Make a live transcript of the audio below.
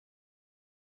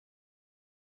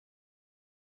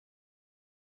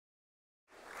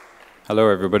Hello,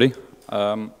 everybody.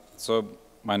 So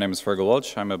my name is Fergal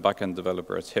Walsh. I'm a backend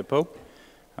developer at Hippo.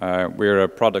 We're a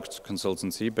product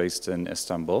consultancy based in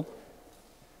Istanbul.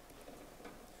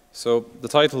 So the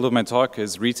title of my talk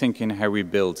is Rethinking How We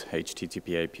Build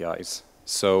HTTP APIs.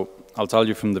 So I'll tell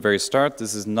you from the very start,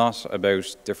 this is not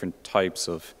about different types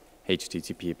of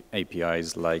HTTP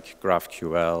APIs like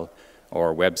GraphQL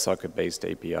or WebSocket-based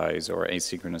APIs or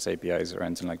asynchronous APIs or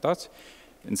anything like that.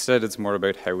 Instead, it's more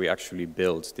about how we actually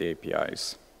build the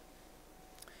APIs.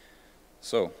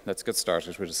 So let's get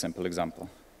started with a simple example.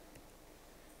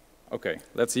 Okay,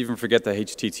 let's even forget the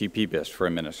HTTP bit for a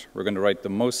minute. We're going to write the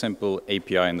most simple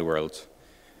API in the world.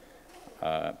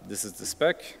 This is the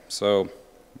spec. So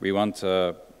we want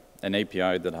an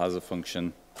API that has a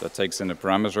function that takes in a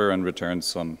parameter and returns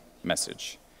some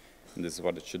message. And this is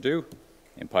what it should do.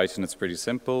 In Python, it's pretty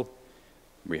simple.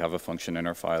 We have a function in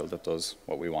our file that does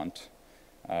what we want.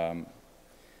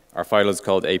 Our file is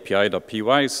called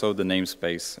api.py, so the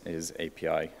namespace is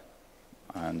API.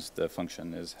 And the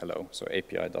function is hello, so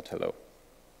api.hello.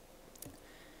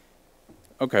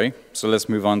 Okay, so let's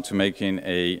move on to making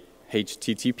a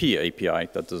HTTP API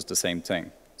that does the same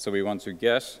thing. So we want to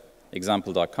get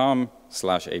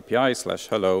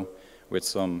example.com/API/hello with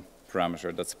some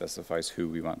parameter that specifies who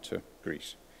we want to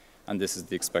greet. And this is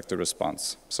the expected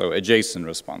response, so a JSON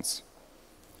response.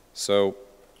 So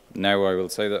now I will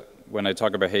say that when I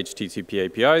talk about HTTP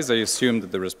APIs, I assume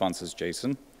that the response is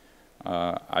JSON.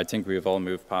 I think we've all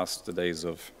moved past the days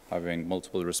of having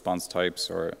multiple response types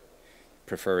or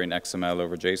preferring XML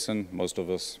over JSON. Most of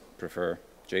us prefer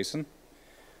JSON.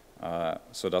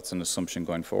 So that's an assumption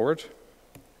going forward.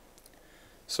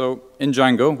 So in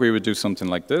Django, we would do something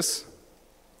like this.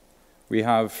 We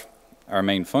have our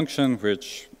main function,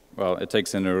 which, well, it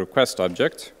takes in a request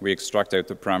object. We extract out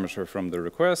the parameter from the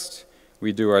request.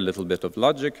 We do our little bit of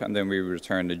logic, and then we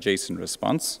return a JSON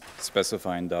response,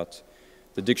 specifying that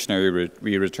the dictionary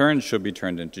we return should be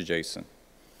turned into JSON.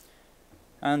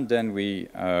 And then we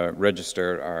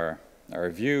register our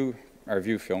view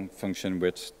function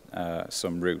with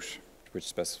some root, which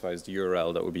specifies the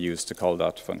URL that will be used to call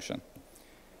that function.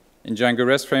 In Django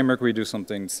REST framework, we do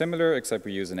something similar, except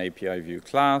we use an API view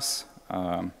class.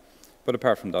 But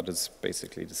apart from that, it's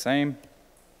basically the same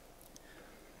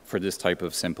for this type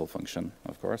of simple function,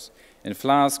 of course. In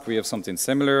Flask, we have something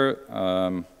similar.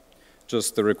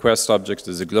 Just the request object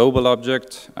is a global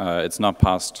object. It's not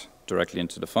passed directly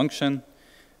into the function.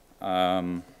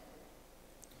 And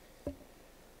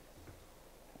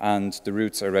the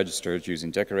roots are registered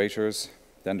using decorators.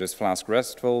 Then there's Flask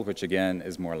RESTful, which again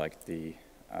is more like the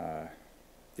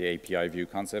API view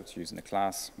concept, using a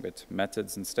class with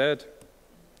methods instead.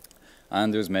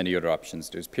 And there's many other options.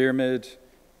 There's Pyramid,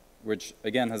 which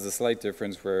again has a slight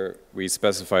difference where we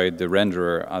specified the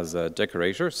renderer as a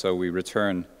decorator. So we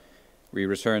return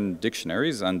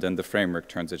dictionaries, and then the framework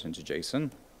turns it into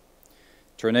JSON.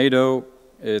 Tornado,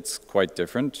 it's quite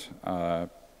different.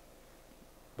 But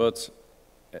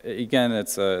again,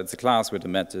 it's a class with a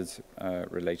method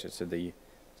related to the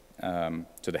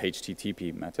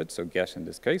HTTP method, so get in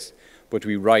this case. But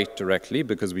we write directly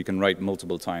because we can write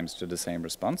multiple times to the same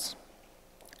response.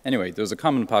 Anyway, there's a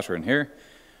common pattern here.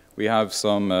 We have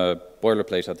some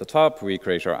boilerplate at the top. We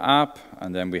create our app,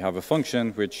 and then we have a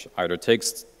function which either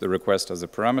takes the request as a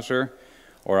parameter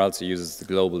or else it uses the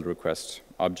global request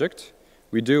object.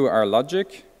 We do our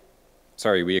logic.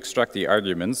 Sorry, we extract the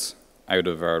arguments out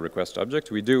of our request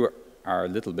object. We do our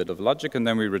little bit of logic, and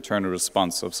then we return a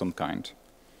response of some kind.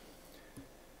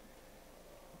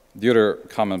 The other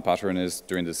common pattern is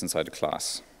doing this inside a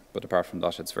class, but apart from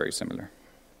that, it's very similar.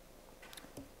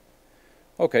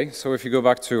 Okay, so if you go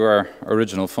back to our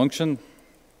original function,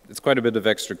 it's quite a bit of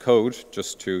extra code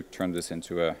just to turn this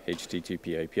into a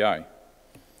HTTP API.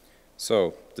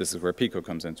 So this is where Pico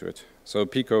comes into it. So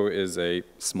Pico is a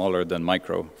smaller than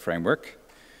micro framework.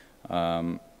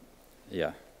 So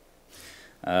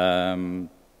I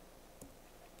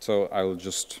will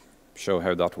just show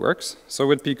how that works. So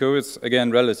with Pico, it's again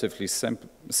relatively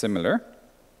similar.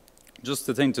 Just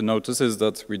the thing to notice is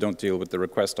that we don't deal with the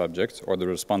request object or the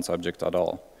response object at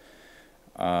all.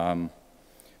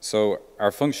 So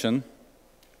our function,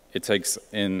 it takes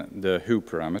in the who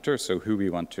parameter, so who we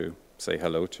want to say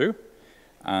hello to,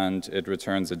 and it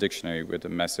returns a dictionary with a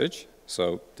message.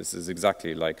 So this is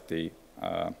exactly like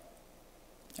our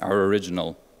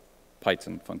original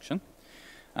Python function.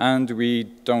 And we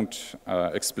don't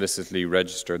explicitly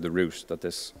register the root that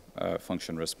this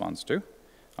function responds to.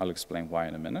 I'll explain why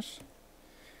in a minute.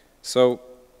 So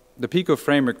the Pico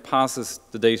framework passes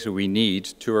the data we need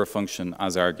to our function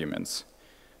as arguments.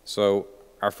 So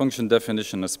our function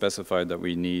definition has specified that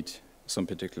we need some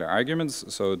particular arguments.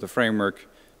 So the framework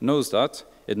knows that.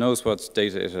 It knows what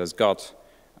data it has got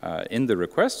in the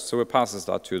request, so it passes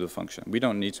that to the function. We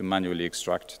don't need to manually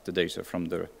extract the data from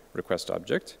the request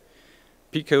object.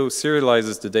 Pico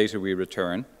serializes the data we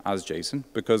return as JSON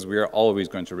because we are always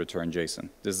going to return JSON.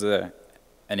 This is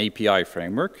an API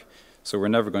framework, so we're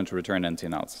never going to return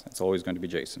anything else. It's always going to be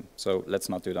JSON. So let's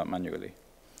not do that manually.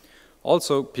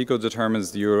 Also, Pico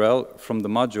determines the URL from the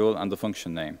module and the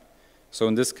function name. So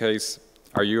in this case,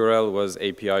 our URL was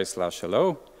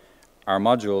API/hello. Our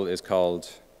module is called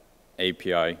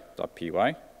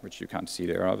api.py, which you can't see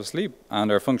there, obviously.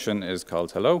 And our function is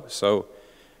called hello. So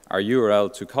our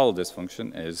URL to call this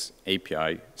function is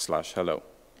api/hello.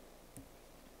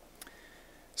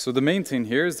 So the main thing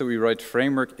here is that we write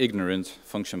framework-ignorant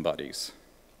function bodies.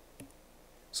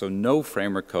 So no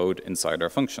framework code inside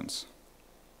our functions.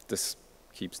 This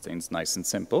keeps things nice and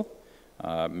simple,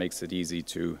 makes it easy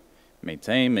to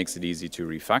maintain, makes it easy to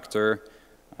refactor,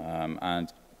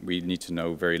 and we need to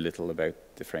know very little about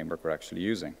the framework we're actually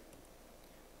using.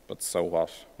 But so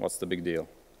what? What's the big deal?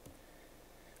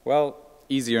 Well,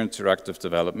 easier interactive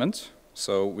development.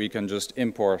 So we can just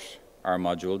import our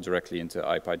module directly into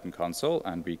IPython console,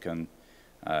 and we can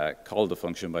call the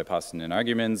function by passing in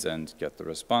arguments and get the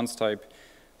response type.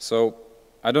 So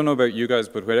I don't know about you guys,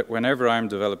 but whenever I'm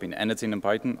developing anything in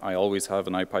Python, I always have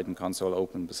an IPython console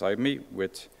open beside me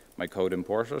with my code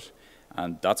imported.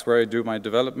 And that's where I do my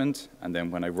development. And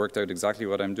then when I've worked out exactly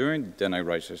what I'm doing, then I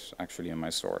write it actually in my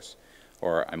source.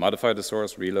 Or I modify the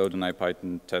source, reload in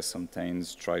IPython, test some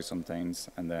things, try some things,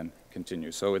 and then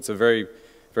continue. So it's a very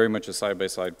much a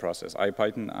side-by-side process,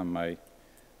 IPython and my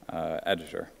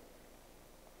editor.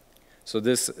 So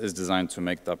this is designed to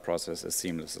make that process as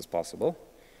seamless as possible.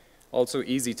 Also,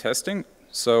 easy testing.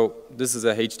 So this is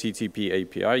a HTTP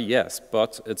API, yes,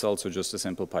 but it's also just a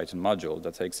simple Python module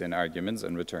that takes in arguments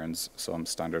and returns some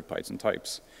standard Python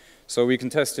types. So we can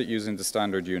test it using the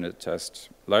standard unit test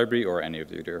library or any of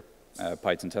the other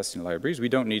Python testing libraries. We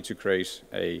don't need to create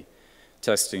a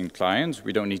testing client.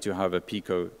 We don't need to have a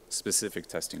Pico-specific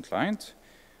testing client.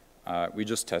 We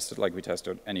just test it like we test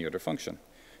any other function.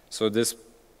 So this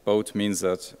both means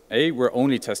that A, we're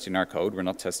only testing our code. We're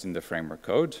not testing the framework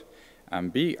code.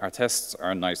 And B, our tests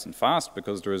are nice and fast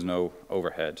because there is no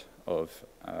overhead of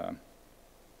a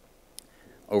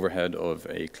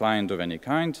client of any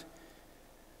kind.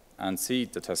 And C,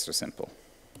 the tests are simple.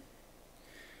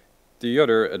 The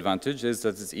other advantage is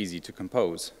that it's easy to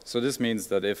compose. So this means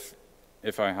that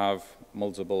if I have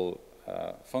multiple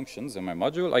functions in my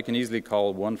module, I can easily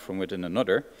call one from within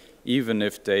another, even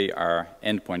if they are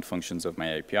endpoint functions of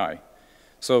my API.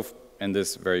 So in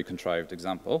this very contrived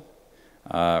example,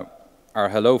 our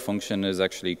hello function is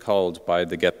actually called by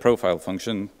the getProfile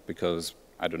function because,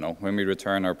 I don't know, when we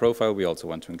return our profile, we also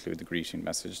want to include the greeting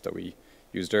message that we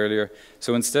used earlier.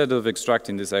 So instead of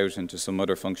extracting this out into some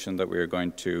other function that we're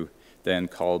going to then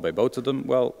call by both of them,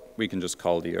 well, we can just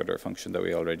call the other function that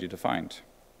we already defined.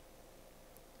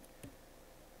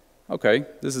 Okay,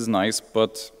 this is nice,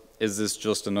 but is this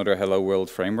just another hello world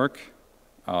framework?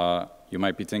 You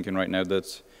might be thinking right now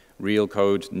that real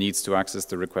code needs to access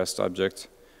the request object.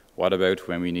 What about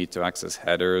when we need to access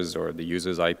headers or the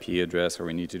user's IP address, or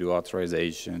we need to do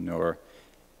authorization or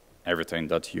everything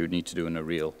that you need to do in a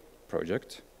real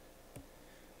project?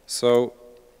 So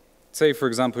say, for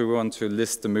example, we want to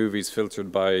list the movies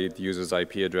filtered by the user's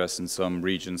IP address in some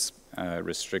regions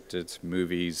restricted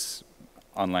movies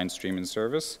online streaming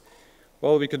service.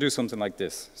 Well, we could do something like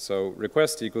this. So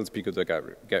request equals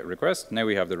pico.get request. Now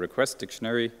we have the request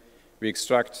dictionary. We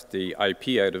extract the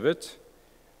IP out of it,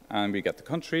 and we get the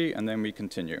country, and then we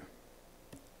continue.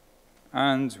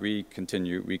 And we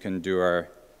continue. We can do our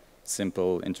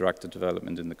simple interactive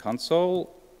development in the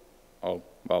console. Oh,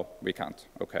 well, we can't.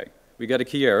 OK. We get a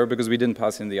key error because we didn't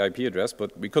pass in the IP address,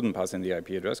 but we couldn't pass in the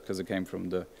IP address because it came from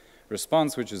the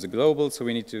response, which is a global. So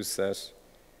we need to set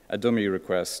a dummy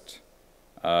request,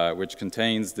 which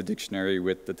contains the dictionary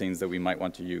with the things that we might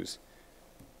want to use.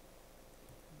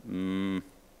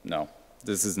 No,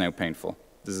 this is now painful.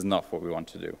 This is not what we want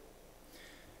to do.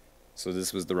 So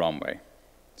this was the wrong way.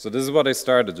 So this is what I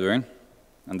started doing,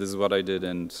 and this is what I did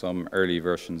in some early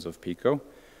versions of Pico.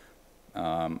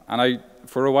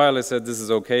 For a while I said this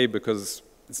is okay because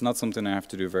it's not something I have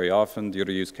to do very often. The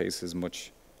other use case is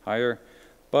much higher,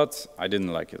 but I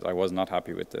didn't like it. I was not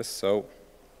happy with this. So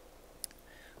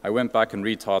I went back and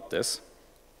rethought this,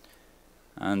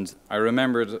 and I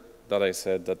remembered that I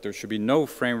said that there should be no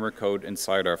framework code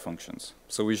inside our functions.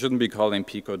 So we shouldn't be calling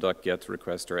pico.get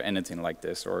request or anything like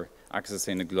this, or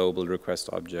accessing a global request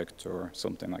object or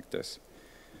something like this.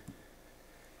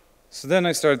 So then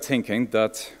I started thinking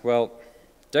that, well,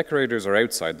 decorators are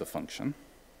outside the function.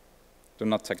 They're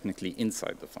not technically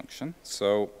inside the function.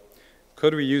 So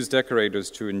could we use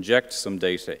decorators to inject some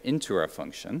data into our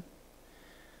function?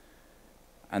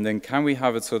 And then can we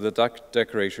have it so that that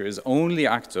decorator is only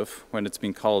active when it's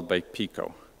being called by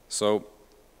Pico? So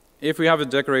if we have a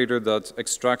decorator that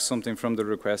extracts something from the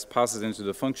request, passes into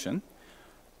the function,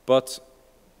 but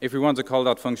if we want to call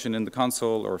that function in the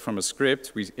console or from a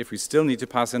script, if we still need to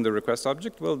pass in the request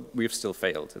object, well, we've still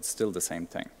failed. It's still the same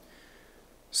thing.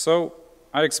 So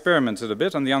I experimented a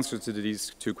bit, and the answer to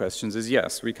these two questions is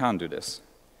yes, we can do this.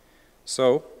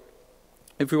 So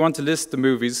if we want to list the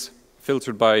movies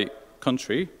filtered by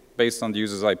country based on the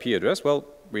user's IP address, well,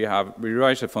 we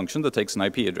write a function that takes an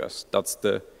IP address. That's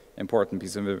the important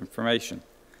piece of information.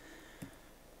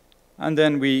 And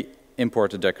then we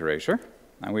import a decorator,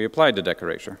 and we apply the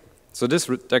decorator. So this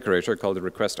decorator, called the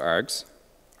request args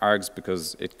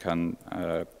because it can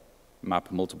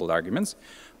map multiple arguments,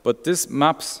 but this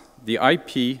maps the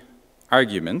IP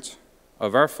argument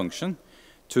of our function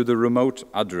to the remote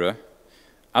address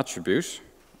attribute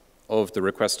of the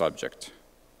request object.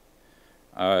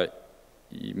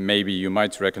 Maybe you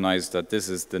might recognize that this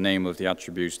is the name of the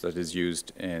attribute that is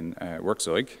used in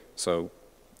Werkzeug. So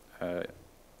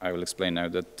I will explain now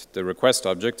that the request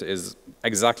object is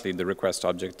exactly the request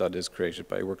object that is created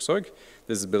by Werkzeug.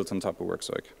 This is built on top of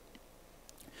Werkzeug.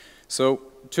 So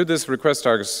to this request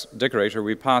args decorator,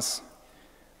 we pass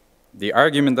the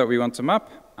argument that we want to map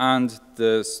and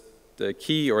the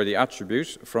key or the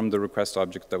attribute from the request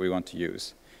object that we want to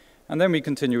use. And then we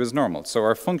continue as normal. So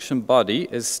our function body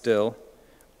is still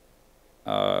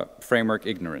framework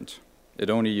ignorant. It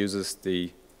only uses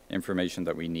the information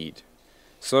that we need.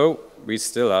 So we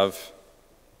still have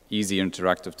easy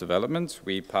interactive development.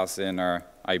 We pass in our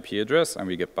IP address and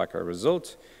we get back our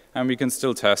result, and we can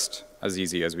still test as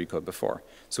easy as we could before.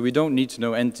 So we don't need to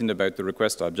know anything about the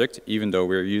request object, even though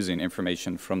we're using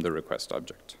information from the request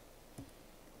object.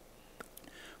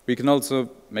 We can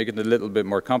also make it a little bit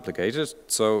more complicated.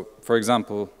 So, for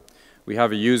example, we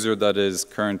have a user that is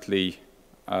currently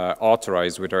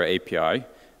authorized with our API.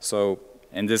 So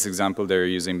in this example, they're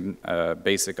using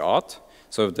basic auth.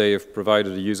 So if they have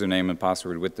provided a username and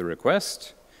password with the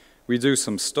request, we do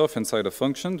some stuff inside a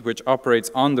function which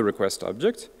operates on the request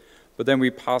object, but then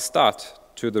we pass that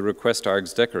to the request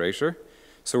args decorator.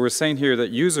 So we're saying here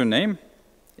that username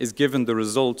is given the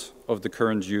result of the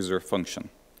current user function.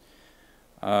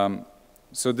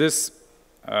 So this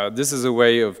is a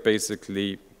way of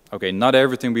basically, okay, not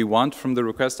everything we want from the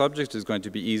request object is going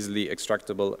to be easily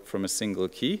extractable from a single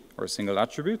key or a single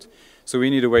attribute. So we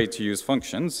need a way to use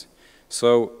functions.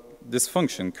 So this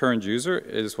function, current user,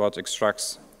 is what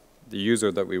extracts the user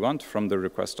that we want from the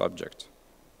request object.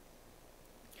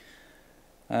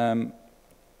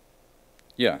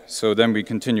 Yeah, so then we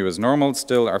continue as normal.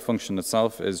 Still, our function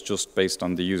itself is just based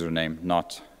on the username,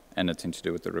 not anything to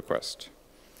do with the request.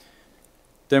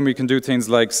 Then we can do things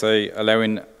like, say,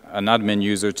 allowing an admin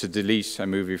user to delete a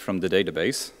movie from the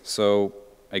database. So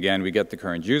again, we get the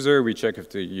current user, we check if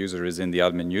the user is in the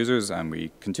admin users, and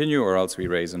we continue, or else we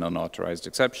raise an unauthorized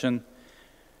exception.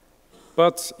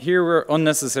 But here we're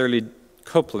unnecessarily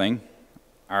coupling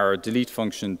our delete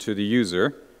function to the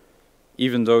user,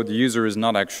 even though the user is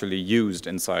not actually used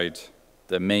inside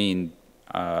the main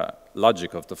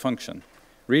logic of the function.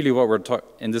 Really,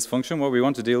 in this function, what we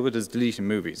want to deal with is deleting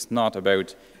movies, not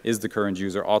about is the current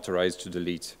user authorized to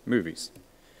delete movies.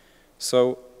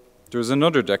 So there's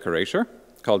another decorator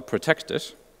called protected,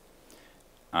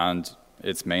 and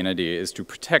its main idea is to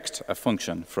protect a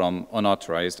function from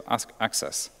unauthorized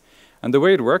access. And the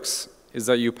way it works is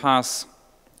that you pass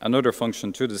another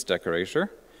function to this decorator,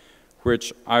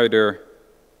 which either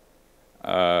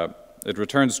it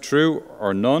returns true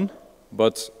or none,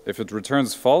 but if it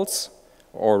returns false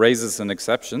or raises an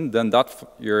exception, then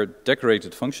your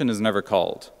decorated function is never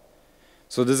called.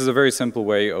 So this is a very simple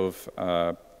way of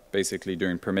basically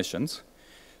doing permissions.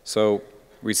 So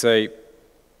we say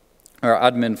our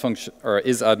admin function, or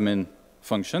isAdmin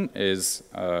function, is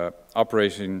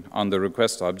operating on the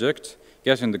request object,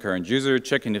 getting the current user,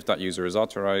 checking if that user is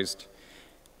authorized.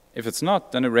 If it's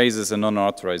not, then it raises an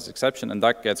unauthorized exception, and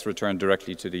that gets returned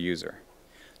directly to the user.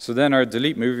 So then our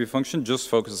delete movie function just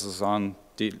focuses on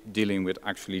dealing with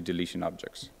actually deleting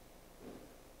objects.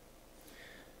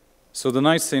 So the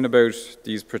nice thing about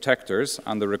these protectors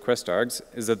and the request args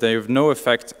is that they have no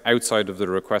effect outside of the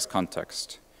request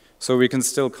context. So we can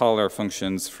still call our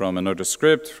functions from another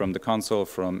script, from the console,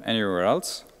 from anywhere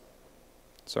else.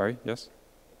 Sorry, yes?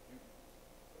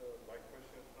 My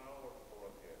question now or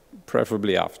at the end?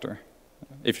 Preferably after,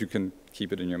 if you can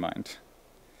keep it in your mind.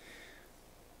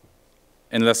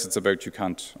 unless it's about you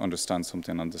can't understand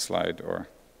something on the slide or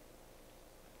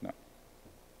no.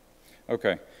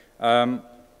 Okay.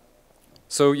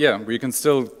 So yeah, we can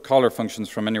still call our functions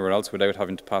from anywhere else without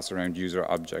having to pass around user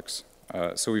objects.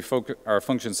 So our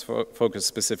functions focus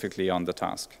specifically on the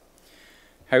task.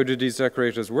 How do these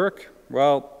decorators work?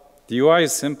 Well, the UI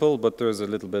is simple, but there's a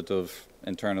little bit of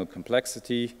internal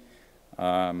complexity.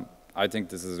 I think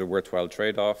this is a worthwhile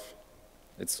trade-off.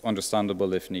 It's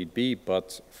understandable if need be,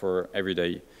 but for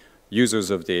everyday users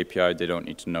of the API, they don't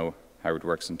need to know how it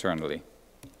works internally.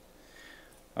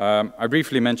 I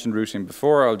briefly mentioned routing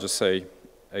before. I'll just say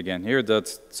again here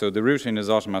that, so the routing is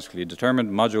automatically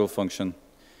determined, module function,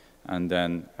 and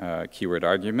then keyword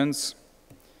arguments.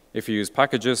 If you use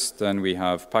packages, then we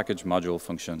have package module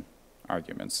function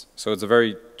arguments. So it's a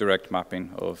very direct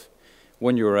mapping of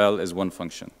one URL is one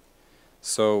function.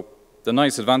 So the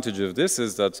nice advantage of this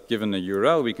is that given a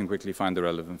URL, we can quickly find the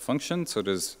relevant function, so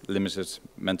there's limited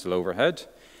mental overhead,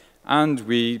 and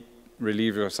we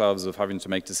relieve ourselves of having to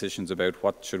make decisions about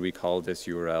what should we call this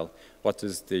URL, what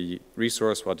is the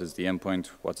resource, what is the endpoint,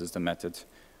 what is the method.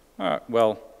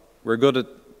 Well, we're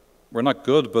not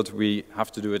good, but we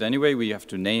have to do it anyway. We have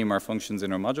to name our functions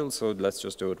in our module, so let's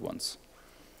just do it once.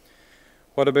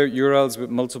 What about URLs with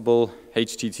multiple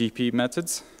HTTP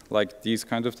methods, like these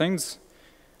kind of things?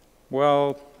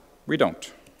 Well, we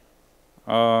don't.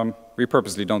 We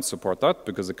purposely don't support that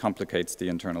because it complicates the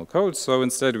internal code. So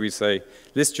instead we say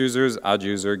list users, add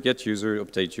user, get user,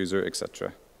 update user,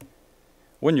 etc.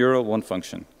 One URL, one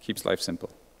function. Keeps life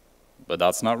simple. But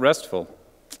that's not RESTful.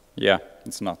 Yeah,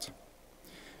 it's not.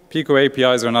 Pico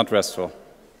APIs are not RESTful.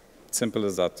 Simple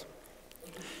as that.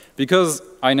 Because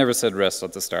I never said REST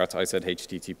at the start, I said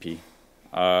HTTP.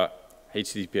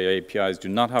 HTTP APIs do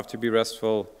not have to be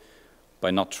RESTful.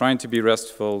 By not trying to be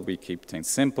RESTful, we keep things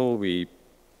simple. We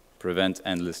prevent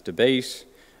endless debate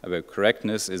about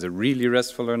correctness. Is it really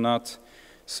RESTful or not?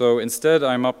 So instead,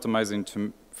 I'm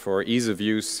optimizing for ease of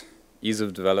use, ease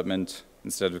of development,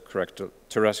 instead of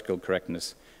theoretical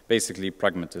correctness, basically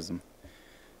pragmatism.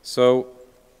 So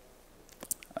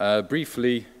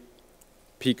briefly,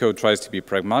 Pico tries to be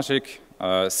pragmatic,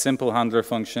 simple handler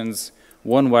functions,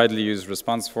 one widely used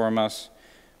response format,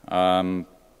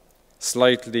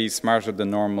 slightly smarter than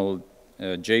normal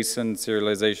JSON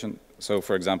serialization. So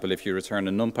for example, if you return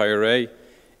a NumPy array,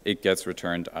 it gets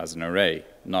returned as an array,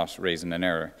 not raising an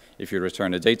error. If you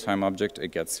return a datetime object, it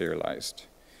gets serialized.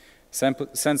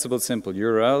 Sensible, simple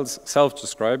URLs,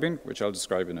 self-describing, which I'll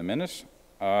describe in a minute.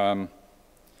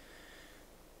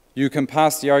 You can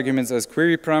pass the arguments as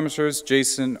query parameters,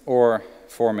 JSON, or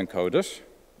form encoded.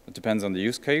 It depends on the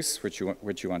use case which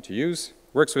you want to use.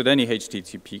 Works with any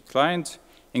HTTP client,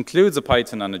 includes a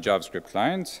Python and a JavaScript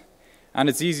client, and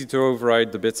it's easy to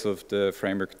override the bits of the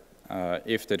framework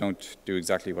if they don't do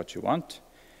exactly what you want.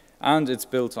 And it's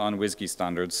built on WSGI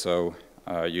standards, so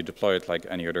you deploy it like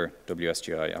any other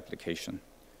WSGI application.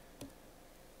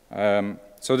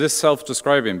 So this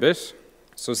self-describing bit,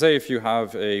 so say if you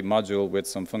have a module with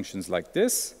some functions like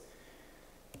this,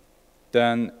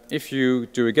 then if you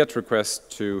do a GET request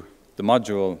to the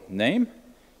module name,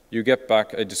 you get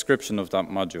back a description of that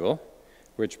module,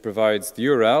 which provides the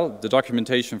URL, the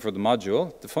documentation for the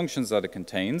module, the functions that it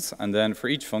contains, and then for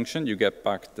each function, you get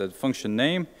back the function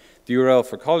name, the URL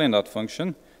for calling that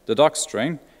function, the doc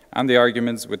string, and the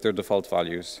arguments with their default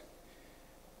values.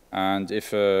 And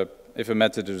if a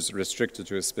method is restricted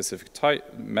to a specific type,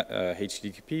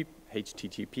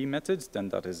 HTTP method, then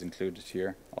that is included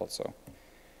here also.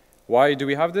 Why do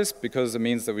we have this? Because it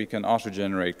means that we can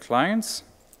auto-generate clients,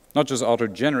 not just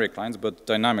auto-generate clients, but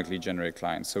dynamically generate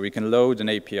clients. So we can load an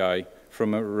API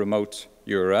from a remote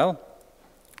URL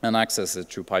and access it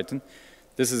through Python.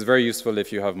 This is very useful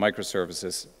if you have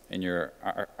microservices in your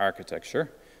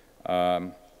architecture.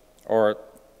 Or,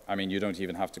 I mean, you don't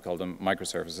even have to call them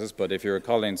microservices, but if you're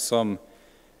calling some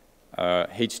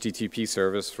HTTP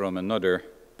service from another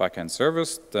backend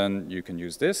service, then you can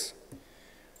use this.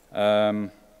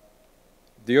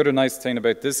 The other nice thing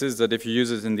about this is that if you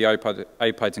use it in the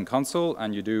IPython console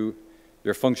and you do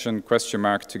your function question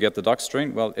mark to get the doc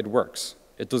string, well, it works.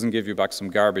 It doesn't give you back some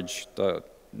garbage that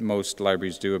most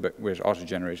libraries do with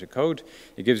auto-generated code.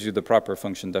 It gives you the proper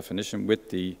function definition with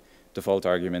the default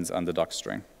arguments and the doc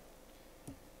string.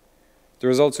 There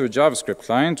is also a JavaScript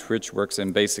client which works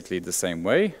in basically the same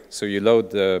way. So you load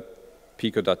the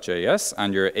pico.js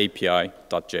and your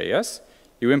api.js.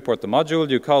 You import the module,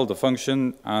 you call the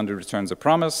function, and it returns a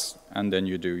promise, and then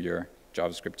you do your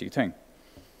JavaScript-y thing.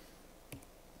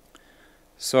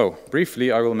 So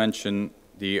briefly, I will mention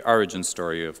the origin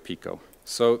story of Pico.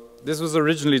 So this was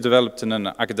originally developed in an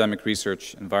academic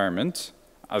research environment.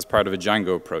 as part of a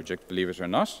Django project, believe it or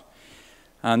not.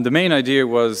 And the main idea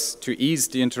was to ease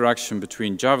the interaction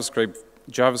between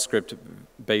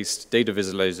JavaScript-based data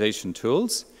visualization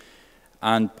tools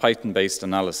and Python-based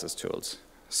analysis tools.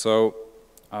 So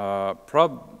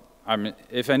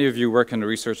if any of you work in a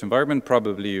research environment,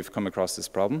 probably you've come across this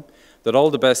problem, that all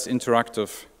the best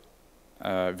interactive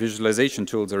visualization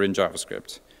tools are in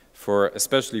JavaScript,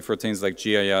 especially for things like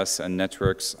GIS and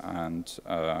networks, and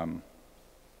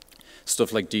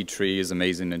stuff like D3 is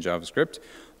amazing in JavaScript,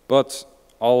 but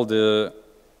all the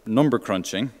number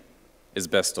crunching is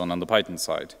best done on the Python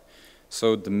side.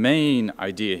 So the main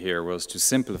idea here was to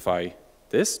simplify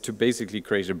this, to basically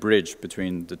create a bridge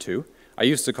between the two. I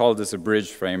used to call this a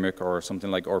bridge framework or something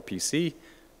like RPC,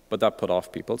 but that put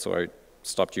off people, so I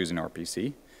stopped using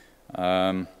RPC.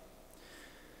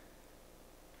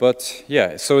 But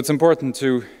yeah, so it's important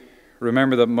to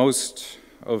remember that most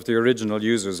of the original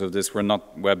users of this were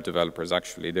not web developers,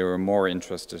 actually. They were more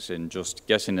interested in just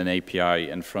getting an API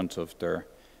in front of their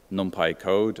NumPy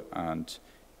code and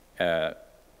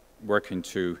working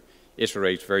to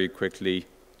iterate very quickly.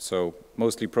 So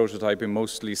mostly prototyping,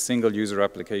 mostly single user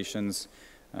applications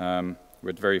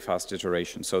with very fast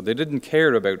iteration. So they didn't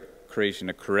care about creating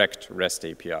a correct REST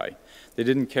API. They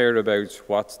didn't care about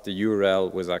what the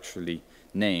URL was actually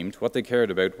named. What they cared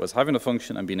about was having a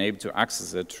function and being able to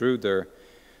access it through their,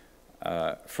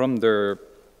 from their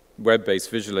web-based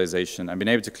visualization, and being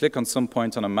able to click on some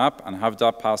point on a map and have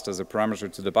that passed as a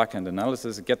parameter to the backend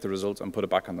analysis, get the result and put it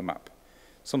back on the map.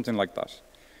 Something like that.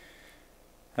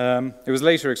 It was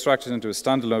later extracted into a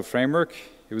standalone framework.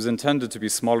 It was intended to be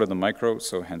smaller than Micro,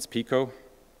 so hence Pico.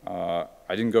 I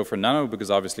didn't go for Nano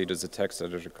because obviously there's a text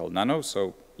editor called Nano,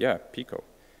 so yeah, Pico.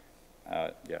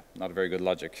 Yeah, not a very good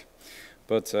logic.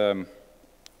 But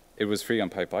it was free on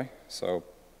PyPy, so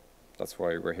that's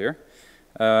why we're here.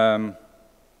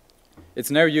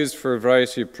 It's now used for a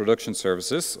variety of production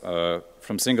services,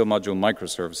 from single module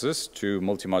microservices to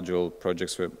multi-module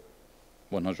projects with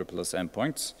 100 plus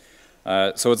endpoints.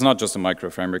 So it's not just a micro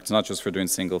framework, it's not just for doing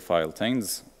single file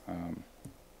things.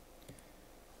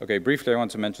 Okay, briefly I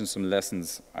want to mention some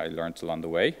lessons I learned along the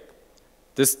way.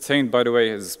 This thing, by the way,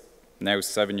 is now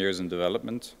 7 years in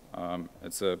development.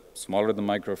 It's a smaller than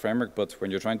micro framework, but when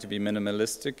you're trying to be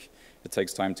minimalistic, it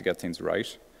takes time to get things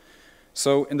right.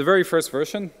 So in the very first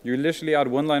version, you literally add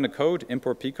one line of code,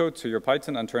 import Pico to your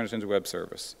Python and turn it into a web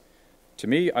service. To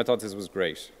me, I thought this was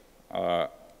great.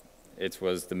 It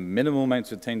was the minimal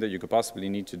amount of thing that you could possibly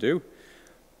need to do,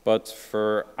 but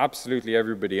for absolutely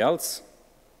everybody else,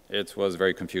 it was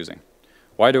very confusing.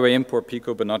 Why do I import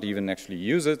Pico but not even actually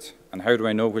use it? And how do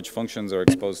I know which functions are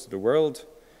exposed to the world?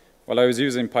 Well, I was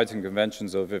using Python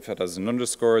conventions of if it has an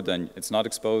underscore, then it's not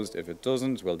exposed. If it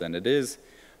doesn't, well, then it is.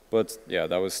 But yeah,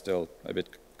 that was still a bit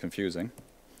confusing.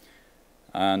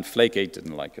 And Flake 8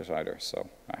 didn't like it either, so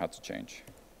I had to change.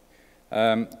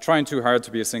 Trying too hard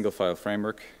to be a single file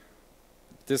framework.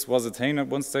 This was a thing at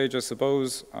one stage, I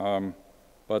suppose.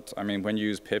 But I mean, when you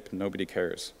use pip, nobody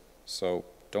cares. So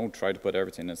don't try to put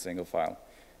everything in a single file,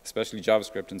 especially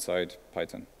JavaScript inside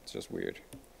Python. It's just weird.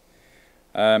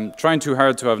 Trying too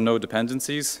hard to have no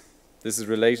dependencies. This is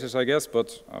related, I guess,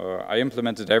 but I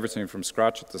implemented everything from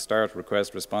scratch at the start: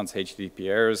 request, response, HTTP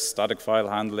errors, static file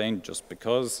handling, just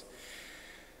because.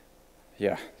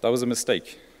 Yeah, that was a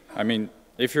mistake. I mean,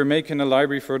 if you're making a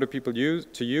library for other people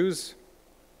to use,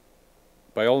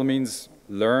 by all means,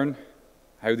 learn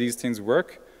how these things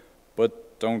work,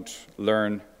 but don't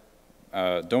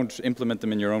implement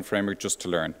them in your own framework just to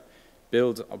learn.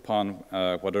 Build upon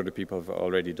what other people have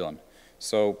already done.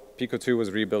 So Pico 2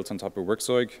 was rebuilt on top of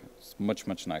Workzeug. It's much,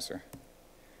 much nicer.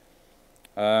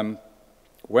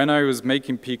 When I was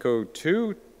making Pico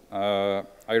 2, I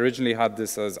originally had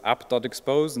this as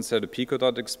app.expose instead of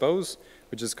pico.expose,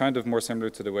 which is kind of more similar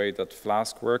to the way that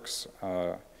Flask works,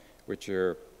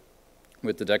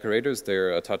 with the decorators.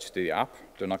 They're attached to the app.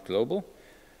 They're not global.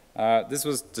 This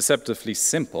was deceptively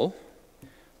simple,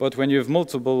 but when you have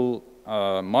multiple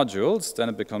modules, then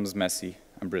it becomes messy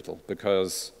and brittle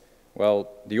because, well,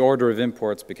 the order of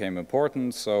imports became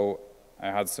important, so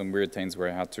I had some weird things where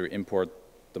I had to import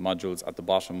the modules at the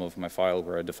bottom of my file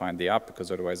where I defined the app,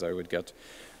 because otherwise I would get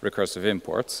recursive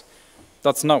imports.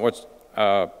 That's not what,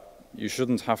 you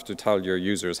shouldn't have to tell your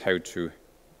users how to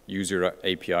use your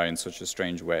API in such a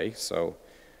strange way. So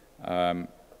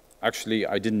actually,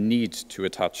 I didn't need to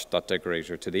attach that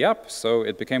decorator to the app, so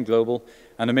it became global,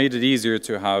 and it made it easier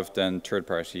to have then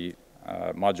third-party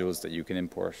modules that you can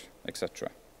import, etc.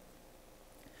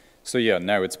 So yeah,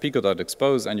 now it's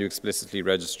pico.expose, and you explicitly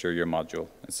register your module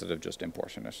instead of just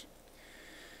importing it.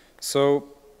 So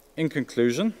in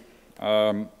conclusion,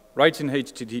 writing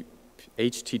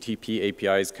HTTP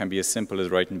APIs can be as simple as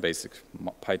writing basic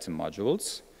Python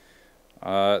modules.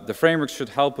 The frameworks should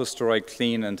help us to write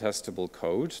clean and testable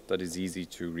code that is easy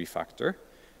to refactor.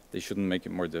 They shouldn't make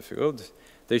it more difficult.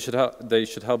 They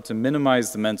should help to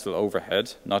minimize the mental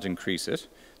overhead, not increase it.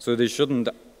 So they shouldn't,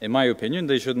 in my opinion,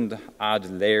 they shouldn't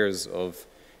add layers of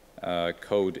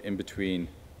code in between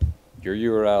your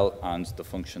URL and the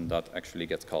function that actually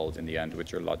gets called in the end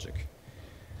with your logic.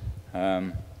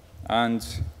 And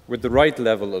with the right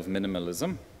level of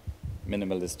minimalism,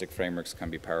 minimalistic frameworks can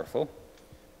be powerful.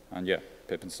 And yeah,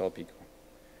 pip install Pico.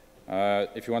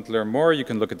 If you want to learn more, you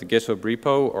can look at the GitHub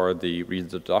repo or the Read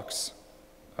the Docs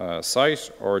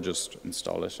site, or just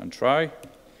install it and try.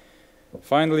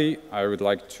 Finally, I would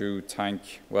like to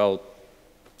thank, well,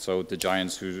 so the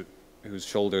giants whose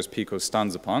shoulders Pico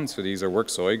stands upon. So these are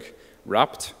Workzeug,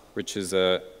 Wrapped, which is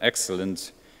an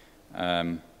excellent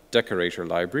decorator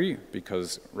library,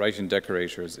 because writing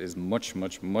decorators is much,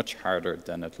 much, much harder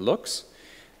than it looks.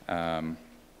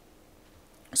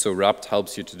 So Wrapped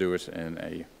helps you to do it in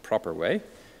a proper way.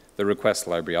 The request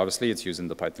library, obviously, it's using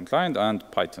the Python client, and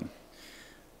Python.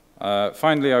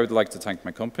 Finally, I would like to thank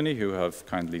my company, who have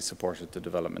kindly supported the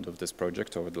development of this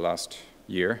project over the last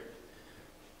year.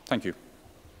 Thank you.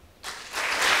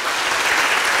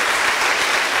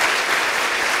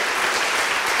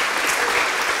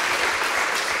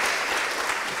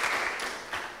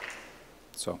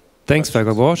 So, thanks,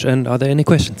 Fergal, Walsh. And are there any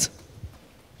questions?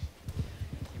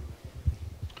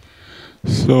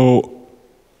 So,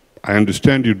 I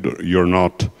understand you're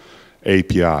not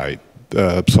API,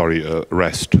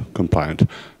 REST compliant,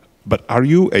 but are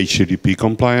you HTTP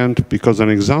compliant? Because an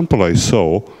example I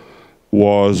saw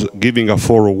was giving a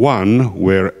 401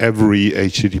 where every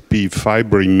HTTP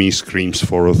fibering me screams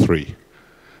 403.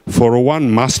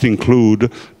 401 must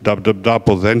include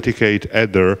authenticate,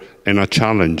 header, and a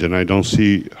challenge, and I don't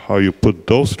see how you put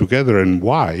those together and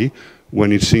why,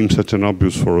 when it seems such an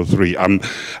obvious 403.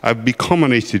 I've become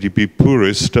an HTTP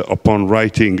purist upon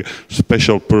writing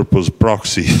special purpose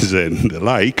proxies and the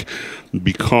like,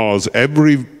 because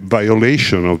every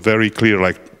violation of very clear,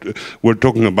 like we're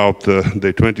talking about the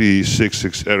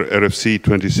RFC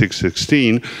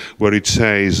 2616, where it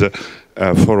says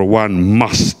 401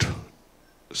 must,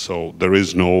 so there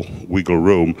is no wiggle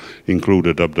room,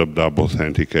 included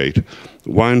authenticate.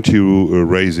 Why aren't you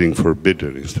raising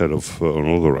forbidden instead of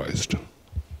unauthorized?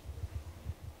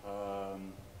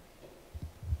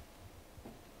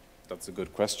 That's a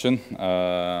good question.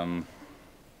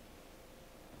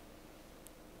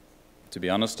 To be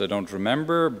honest, I don't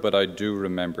remember, but I do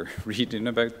remember reading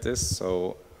about this.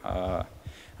 So,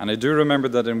 and I do remember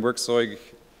that in Workzeug,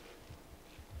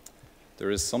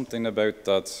 there is something about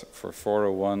that for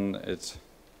 401, it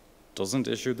doesn't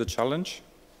issue the challenge.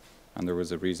 And there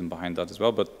was a reason behind that as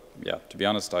well. But yeah, to be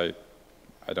honest, I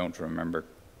don't remember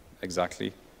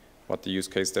exactly what the use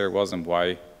case there was and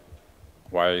why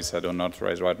I said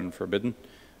unauthorized rather than forbidden.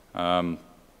 I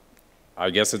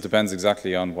guess it depends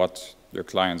exactly on what your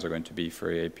clients are going to be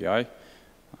for your API.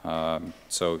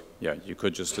 So yeah, you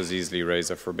could just as easily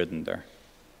raise a forbidden there.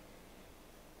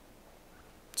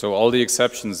 So all the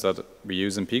exceptions that we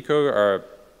use in Pico are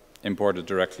imported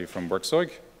directly from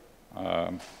Workzeug.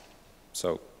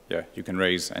 So yeah, you can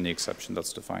raise any exception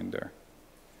that's defined there.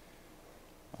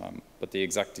 But the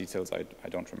exact details I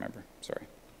don't remember, sorry.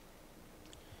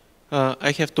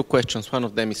 I have two questions. One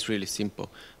of them is really simple.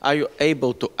 Are you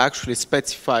able to actually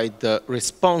specify the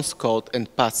response code and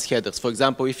pass headers? For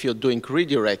example, if you're doing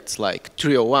redirects like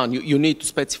 301, you need to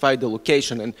specify the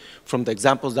location. And from the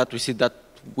examples that we see, that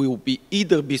will be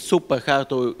either be super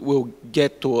hard or will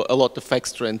get to a lot of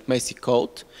extra and messy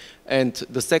code. And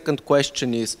the second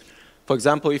question is, for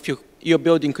example, if you're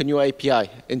building a new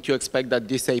API and you expect that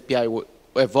this API will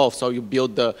evolve, so you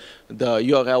build the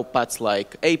URL paths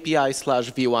like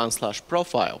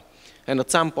API/v1/profile. And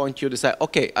at some point you decide,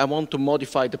 okay, I want to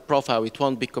modify the profile. It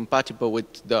won't be compatible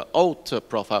with the old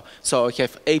profile. So I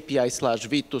have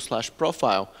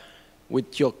API/v2/profile.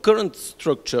 With your current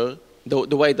structure,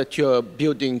 the way that you're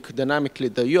building dynamically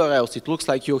the URLs, it looks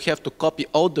like you have to copy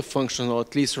all the functions or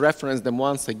at least reference them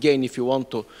once again if you want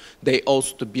to, they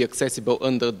also to be accessible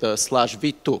under the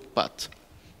 /v2 path.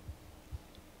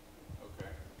 Okay.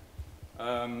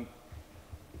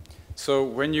 So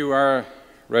when you are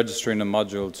registering a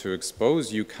module to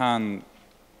expose, you can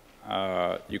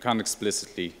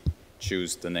explicitly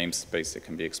choose the namespace it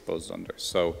can be exposed under.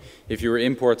 So if you were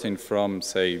importing from,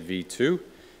 say, v2,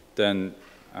 then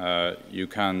you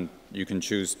can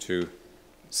choose to,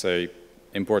 say,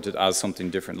 import it as something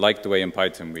different, like the way in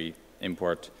Python we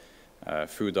import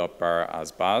foo.bar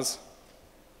as baz.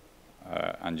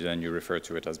 and then you refer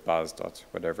to it as baz dot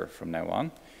whatever from now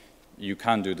on, you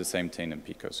can do the same thing in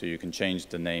Pico. So you can change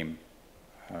the name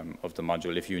of the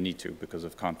module if you need to because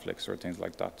of conflicts or things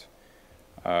like that.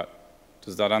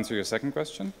 Does that answer your second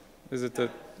question? Is it the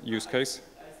use case?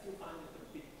 I still find it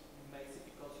a bit messy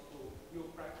because you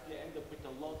practically end up with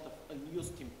a lot of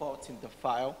unused imports in the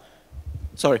file.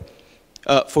 Sorry.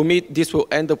 For me, this will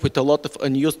end up with a lot of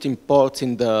unused imports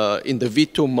in the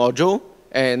V2 module,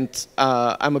 and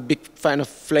I'm a big fan of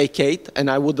Flake8, and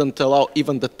I wouldn't allow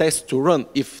even the test to run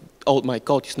if all my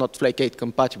code is not Flake8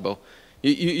 compatible.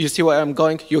 You see where I'm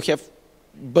going? You have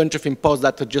a bunch of imports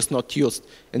that are just not used,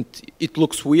 and it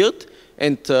looks weird.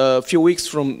 And a few weeks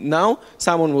from now,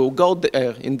 someone will go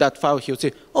there in that file. He'll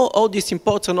say, "Oh, all these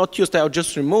imports are not used. I'll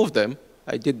just remove them."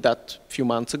 I did that a few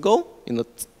months ago in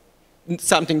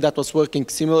something that was working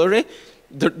similarly.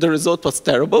 The result was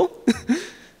terrible.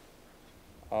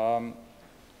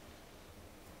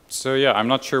 So yeah, I'm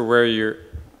not sure where you're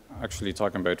actually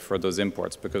talking about for those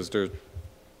imports, because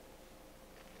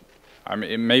I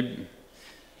mean,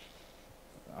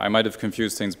 I might have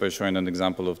confused things by showing an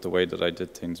example of the way that I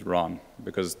did things wrong,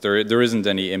 because there isn't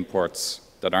any imports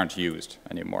that aren't used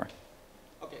anymore.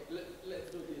 Okay,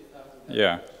 let's do this after that.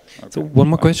 Yeah. Okay. So one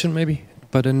more question maybe,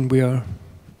 but then we are...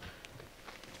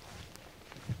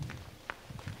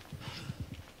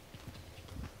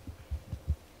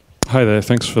 Hi there,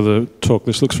 thanks for the talk.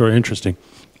 This looks very interesting.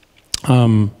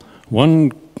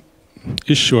 One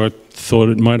issue I thought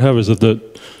it might have is that the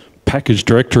package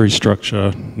directory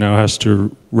structure now has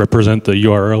to represent the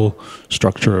URL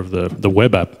structure of the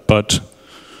web app, but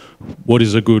what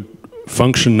is a good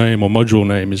function name or module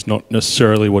name is not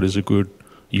necessarily what is a good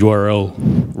URL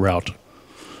route.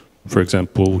 For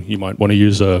example, you might want to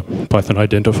use a Python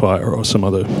identifier or some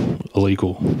other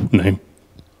illegal name.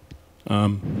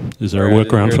 Is there a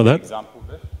workaround for that? Example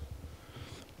bit.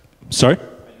 Sorry? I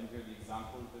didn't hear the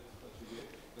example bit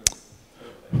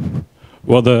that you did.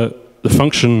 Well, the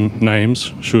function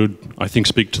names should, I think,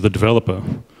 speak to the developer,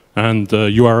 and the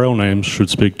URL names should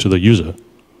speak to the user.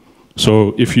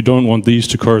 So if you don't want these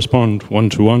to correspond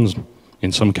one-to-ones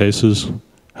in some cases,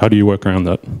 how do you work around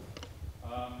that?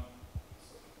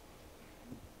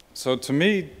 So to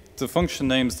me, the function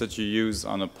names that you use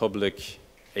on a public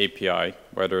API,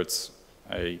 whether it's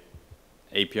a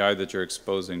API that you're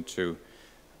exposing to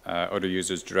other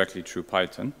users directly through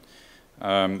Python,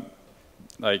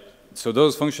 so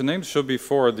those function names should be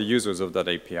for the users of that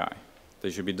API. They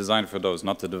should be designed for those,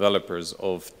 not the developers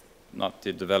of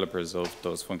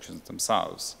those functions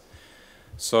themselves.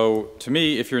 So to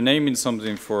me, if you're naming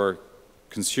something for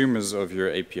consumers of your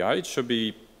API, it should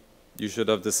be, you should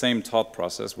have the same thought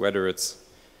process, whether it's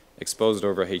exposed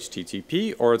over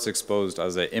HTTP or it's exposed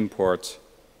as a import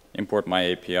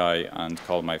my API and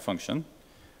call my function.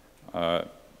 To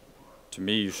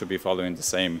me, you should be following the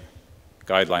same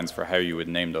guidelines for how you would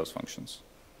name those functions.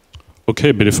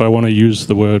 Okay, but if I want to use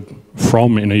the word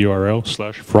from in a URL,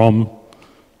 /from,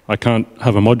 I can't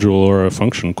have a module or a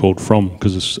function called from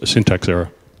because it's a syntax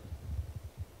error.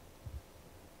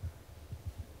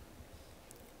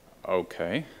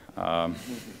 Okay.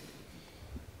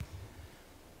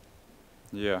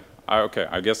 Yeah, okay,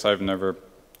 I guess I've never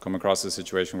come across a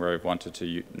situation where I've wanted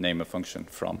to name a function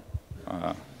from,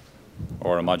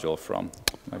 or a module from.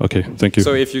 Okay, thank you.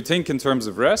 So if you think in terms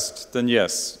of REST, then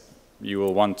yes, you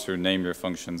will want to name your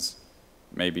functions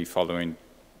maybe following,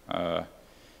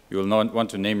 you will not want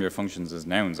to name your functions as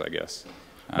nouns, I guess.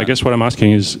 I guess what I'm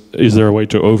asking is there a way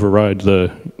to override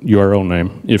the URL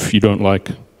name if you don't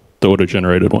like the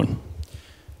auto-generated one?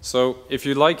 So if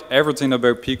you like everything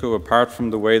about Pico apart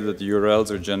from the way that the URLs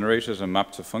are generated and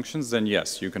mapped to functions, then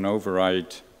yes, you can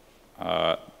override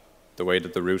the way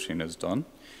that the routing is done.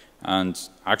 And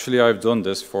actually, I've done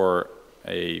this for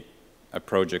a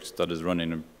project that is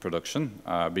running in production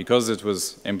because it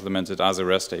was implemented as a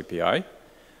REST API,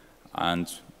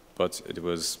 but it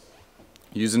was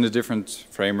using a different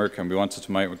framework, and we wanted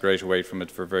to migrate away from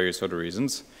it for various other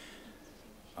reasons.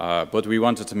 But we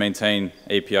wanted to maintain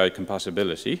API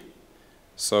compatibility.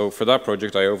 So for that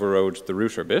project, I overrode the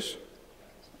router bit.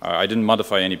 I didn't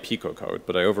modify any Pico code,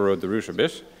 but I overrode the router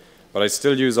bit. But I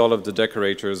still use all of the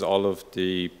decorators, all of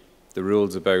the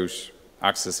rules about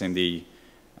accessing the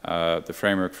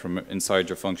framework from inside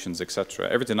your functions, etc.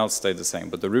 Everything else stayed the same,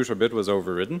 but the router bit was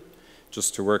overridden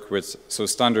just to work with, so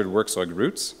standard works like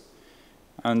routes.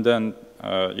 And then,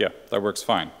 yeah, that works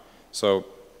fine. So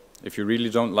if you really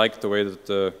don't like the way that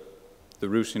the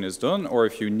routing is done, or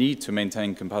if you need to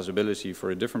maintain compatibility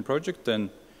for a different project, then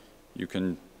you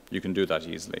can do that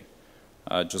easily.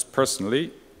 Just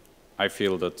personally, I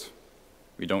feel that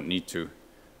we don't need to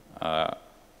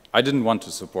I didn't want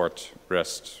to support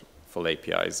RESTful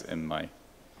APIs in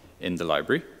the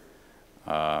library.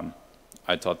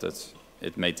 I thought that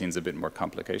it made things a bit more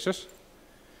complicated.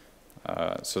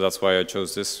 So that's why I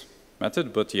chose this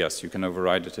method, but yes, you can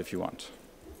override it if you want.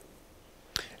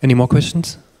 Any more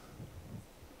questions?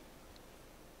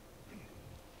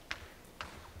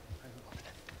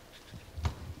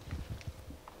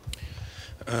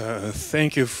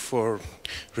 Thank you for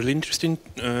really interesting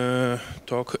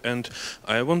talk, and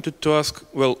I wanted to ask,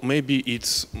 well, maybe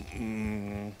it's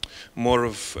more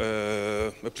of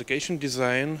application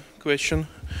design question.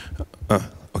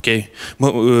 Okay,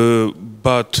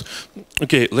 but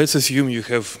okay, let's assume you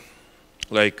have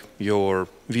like your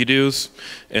videos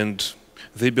and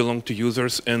they belong to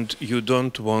users, and you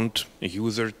don't want a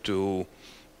user to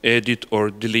edit or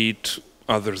delete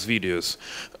others' videos.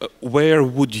 Where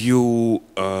would you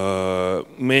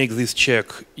make this check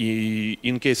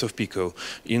in case of Pico?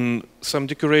 In some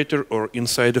decorator or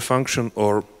inside a function,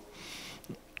 or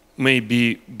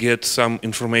maybe get some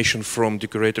information from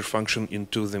decorator function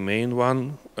into the main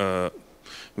one?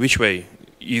 Which way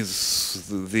is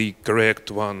the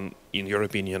correct one in your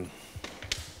opinion?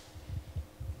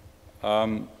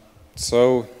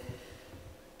 So,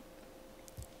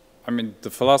 I mean,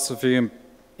 the philosophy,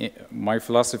 my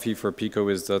philosophy for Pico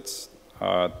is that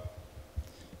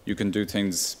you can do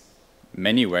things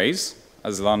many ways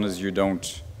as long as you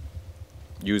don't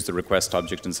use the request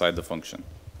object inside the function.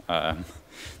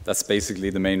 That's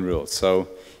basically the main rule. So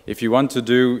if you want to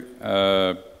do,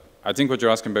 I think what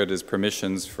you're asking about is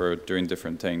permissions for doing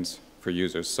different things for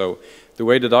users. So the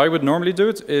way that I would normally do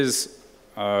it is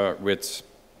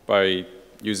by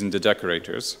using the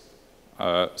decorators.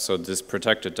 So this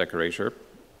protected decorator,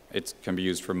 it can be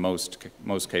used for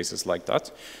most cases like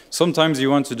that. Sometimes you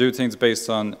want to do things based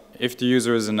on, if the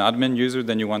user is an admin user,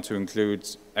 then you want to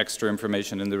include extra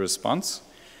information in the response.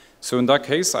 So in that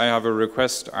case, I have a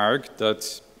request arg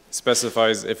that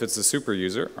specifies if it's a super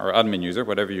user or admin user,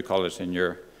 whatever you call it in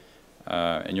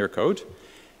your code.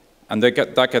 And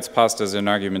that gets passed as an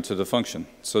argument to the function.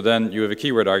 So then you have a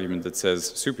keyword argument that says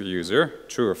super user,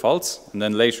 true or false. And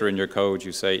then later in your code,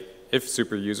 you say, if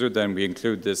super user, then we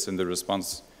include this in the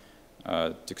response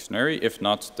dictionary. If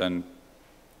not, then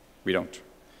we don't.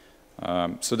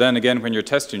 So then again, when you're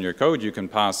testing your code, you can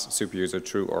pass super user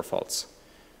true or false.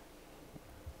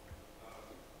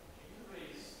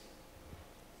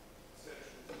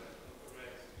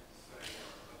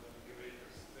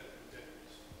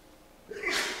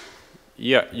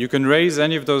 Yeah, you can raise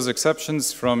any of those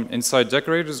exceptions from inside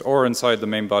decorators or inside the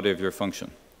main body of your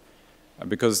function.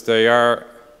 Because they are,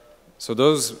 so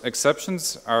those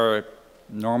exceptions are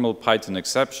normal Python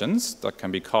exceptions that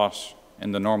can be caught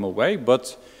in the normal way,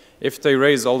 but if they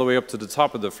raise all the way up to the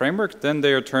top of the framework, then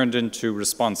they are turned into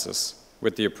responses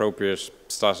with the appropriate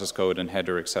status code and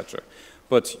header, etc.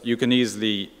 But you can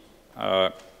easily,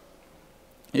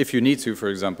 if you need to, for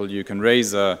example, you can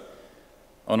raise a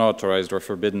unauthorized or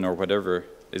forbidden or whatever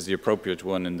is the appropriate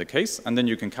one in the case, and then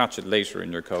you can catch it later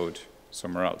in your code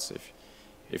somewhere else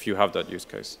if you have that use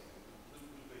case.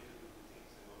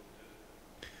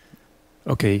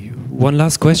 Okay, one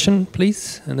last question,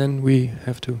 please, and then we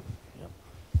have to.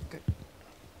 Okay.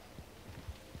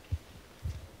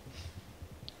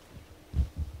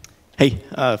 Hey,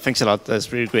 thanks a lot.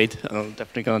 That's really great. I'm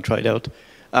definitely gonna try it out.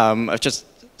 I'm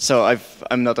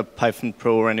not a Python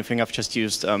pro or anything. I've just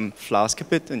used Flask a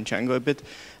bit and Django a bit,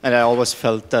 and I always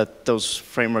felt that those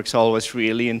frameworks are always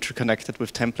really interconnected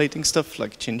with templating stuff,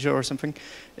 like Ginger or something.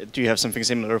 Do you have something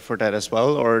similar for that as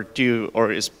well, or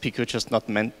is Pico just not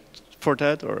meant for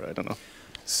that, or I don't know?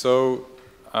 So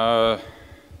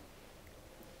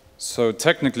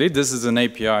technically, this is an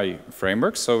API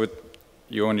framework, so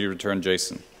you only return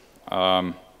JSON.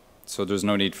 So there's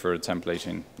no need for a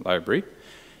templating library.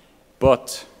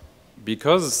 But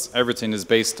because everything is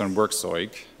based on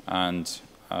Workzoid and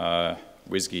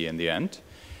WSGI in the end,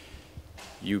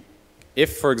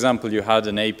 if, for example, you had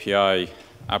an API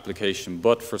application,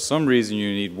 but for some reason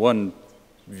you need one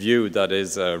view that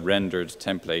is a rendered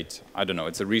template, I don't know,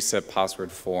 it's a reset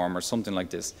password form or something like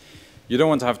this, you don't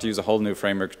want to have to use a whole new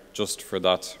framework just for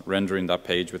that, rendering that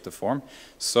page with the form.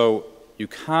 So you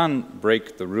can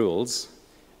break the rules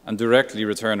and directly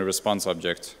return a response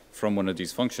object from one of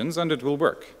these functions, and it will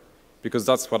work, because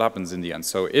that's what happens in the end.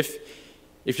 So if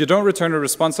you don't return a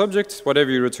response object, whatever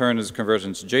you return is converted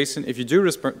into JSON. If you do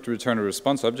return a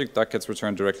response object, that gets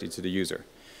returned directly to the user.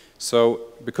 So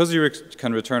because you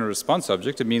can return a response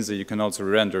object, it means that you can also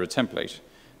render a template.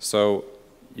 So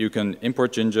you can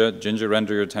import Ginger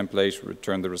render your template,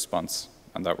 return the response,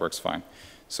 and that works fine.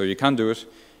 So you can do it.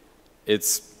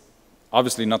 It's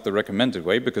obviously not the recommended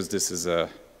way, because this is a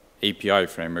API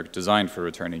framework designed for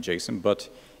returning JSON, but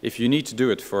if you need to do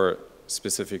it for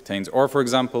specific things, or for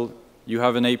example, you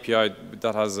have an API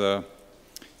that has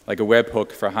like a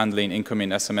webhook for handling incoming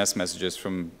SMS messages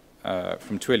from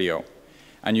Twilio,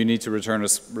 and you need to return a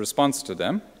response to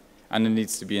them, and it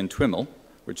needs to be in TWIML,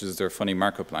 which is their funny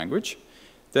markup language,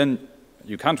 then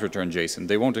you can't return JSON.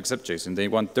 They won't accept JSON. They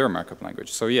want their markup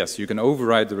language. So yes, you can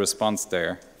override the response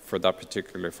there for that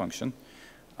particular function.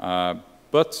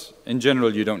 But in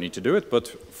general, you don't need to do it. But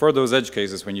for those edge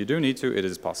cases, when you do need to, it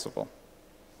is possible.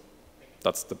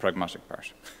 That's the pragmatic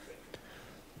part.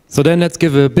 So then let's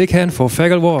give a big hand for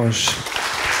Fergal Walsh.